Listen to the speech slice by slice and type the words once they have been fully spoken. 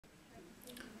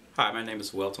Hi, my name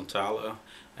is Welton Tyler.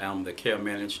 I'm the care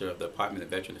manager of the Department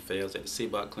of Veteran Affairs at the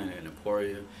Seabach Clinic in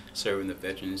Emporia, serving the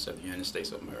veterans of the United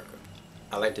States of America.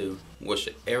 I'd like to wish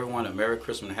everyone a Merry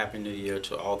Christmas and a Happy New Year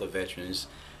to all the veterans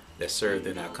that served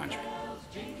in our country.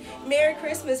 Merry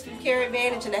Christmas from Care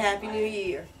Advantage and a Happy New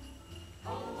Year.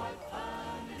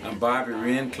 I'm Bobby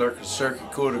Wren, Clerk of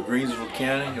Circuit Court of Greensville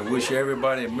County, and wish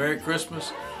everybody a Merry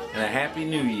Christmas and a Happy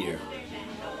New Year.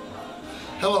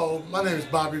 Hello, my name is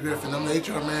Bobby Griffin. I'm the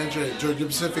HR manager at Georgia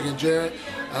Pacific and Jarrett,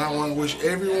 and I want to wish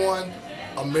everyone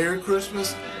a Merry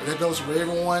Christmas. And that goes for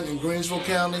everyone in Greensville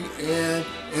County and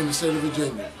in the state of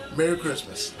Virginia. Merry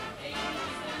Christmas.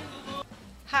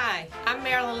 Hi, I'm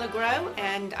Marilyn LeGros,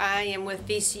 and I am with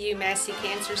VCU Massey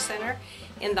Cancer Center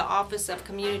in the Office of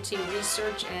Community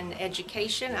Research and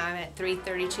Education. I'm at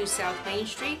 332 South Main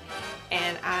Street,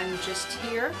 and I'm just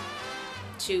here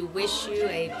to wish you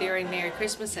a very Merry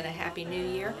Christmas and a Happy New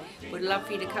Year. Would love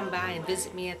for you to come by and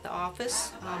visit me at the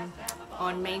office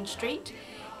on Main Street,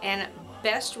 and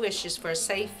best wishes for a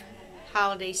safe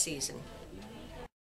holiday season.